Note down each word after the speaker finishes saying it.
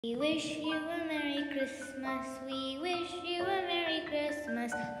We wish you a Merry Christmas, we wish you a Merry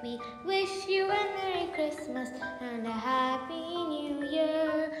Christmas, we wish you a Merry Christmas and a Happy New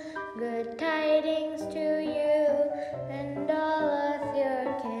Year. Good tidings to you and all of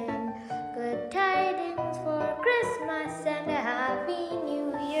your kin. Good tidings for Christmas and a Happy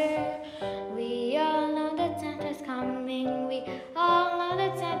New Year. We all know that Santa's coming, we all know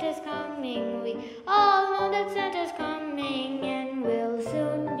that Santa's coming, we all know that Santa's coming.